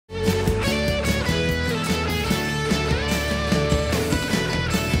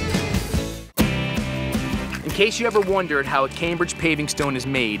case you ever wondered how a Cambridge paving stone is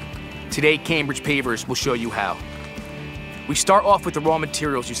made, today Cambridge Pavers will show you how. We start off with the raw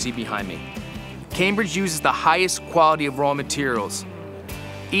materials you see behind me. Cambridge uses the highest quality of raw materials.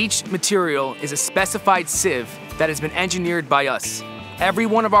 Each material is a specified sieve that has been engineered by us. Every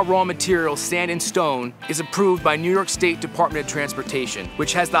one of our raw materials, sand and stone, is approved by New York State Department of Transportation,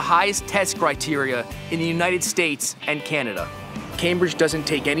 which has the highest test criteria in the United States and Canada. Cambridge doesn't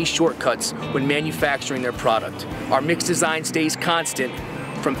take any shortcuts when manufacturing their product. Our mix design stays constant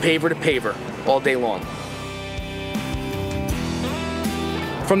from paver to paver all day long.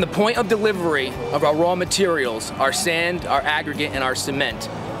 From the point of delivery of our raw materials, our sand, our aggregate, and our cement,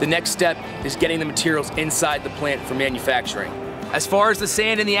 the next step is getting the materials inside the plant for manufacturing. As far as the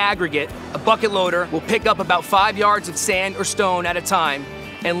sand and the aggregate, a bucket loader will pick up about 5 yards of sand or stone at a time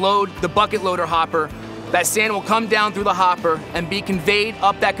and load the bucket loader hopper. That sand will come down through the hopper and be conveyed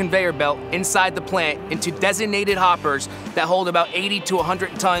up that conveyor belt inside the plant into designated hoppers that hold about 80 to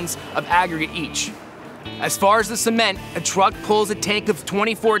 100 tons of aggregate each. As far as the cement, a truck pulls a tank of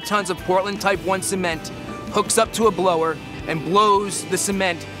 24 tons of Portland Type 1 cement, hooks up to a blower, and blows the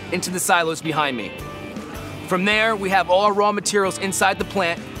cement into the silos behind me. From there, we have all our raw materials inside the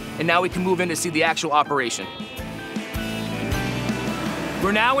plant, and now we can move in to see the actual operation.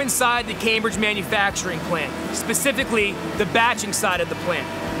 We're now inside the Cambridge manufacturing plant, specifically the batching side of the plant.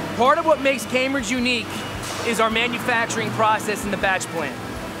 Part of what makes Cambridge unique is our manufacturing process in the batch plant.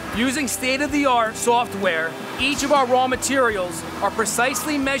 Using state-of-the-art software, each of our raw materials are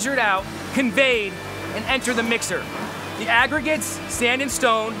precisely measured out, conveyed, and enter the mixer. The aggregates, sand and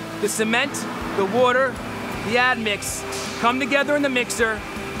stone, the cement, the water, the admix come together in the mixer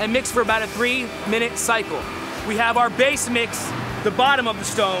and mix for about a 3-minute cycle. We have our base mix, the bottom of the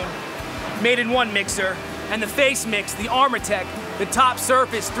stone, made in one mixer, and the face mix, the Armortech, the top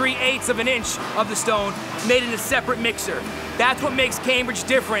surface, 3/8 of an inch of the stone, made in a separate mixer. That's what makes Cambridge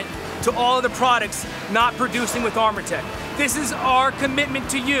different to all of the products not producing with Armortech. This is our commitment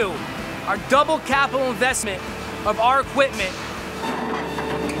to you, our double capital investment of our equipment.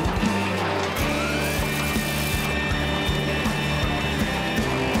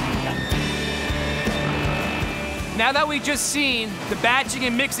 Now that we've just seen the batching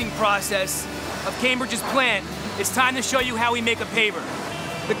and mixing process of Cambridge's plant, it's time to show you how we make a paver.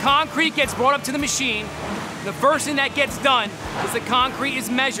 The concrete gets brought up to the machine. The first thing that gets done is the concrete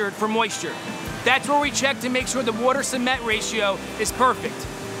is measured for moisture. That's where we check to make sure the water-cement ratio is perfect.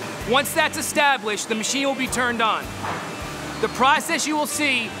 Once that's established, the machine will be turned on. The process you will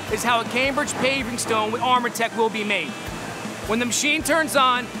see is how a Cambridge paving stone with Armortech will be made. When the machine turns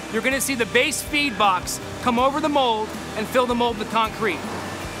on, you're going to see the base feed box come over the mold and fill the mold with concrete.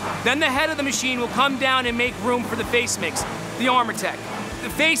 Then the head of the machine will come down and make room for the face mix, the Armortech. The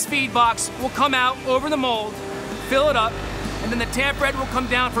face feed box will come out over the mold, fill it up, and then the tamp head will come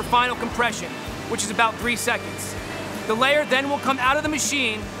down for final compression, which is about 3 seconds. The layer then will come out of the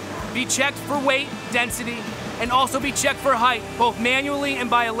machine, be checked for weight, density, and also be checked for height, both manually and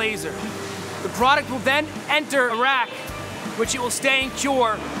by a laser. The product will then enter a rack, which it will stay and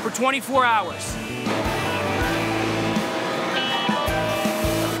cure for 24 hours.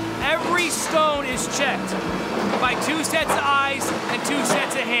 Every stone is checked by 2 sets of eyes and 2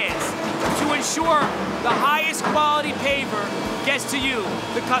 sets of hands to ensure the highest quality paver gets to you,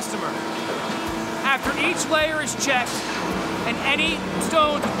 the customer. After each layer is checked and any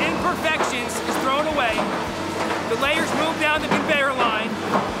stone's imperfections is thrown away, the layers move down the conveyor line.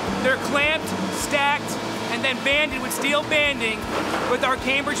 They're clamped, stacked, and then banded with steel banding with our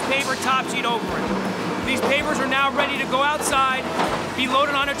Cambridge paver top sheet over it. These pavers are now ready to go outside, be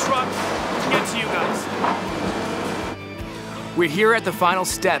loaded on a truck, and get to you guys. We're here at the final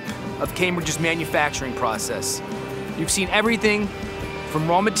step of Cambridge's manufacturing process. You've seen everything from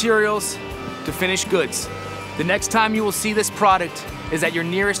raw materials to finished goods. The next time you will see this product is at your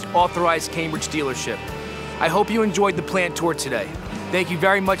nearest authorized Cambridge dealership. I hope you enjoyed the plant tour today. Thank you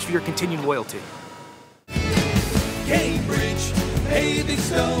very much for your continued loyalty. Cambridge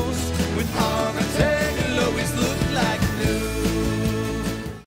Pavingstones with Armortech.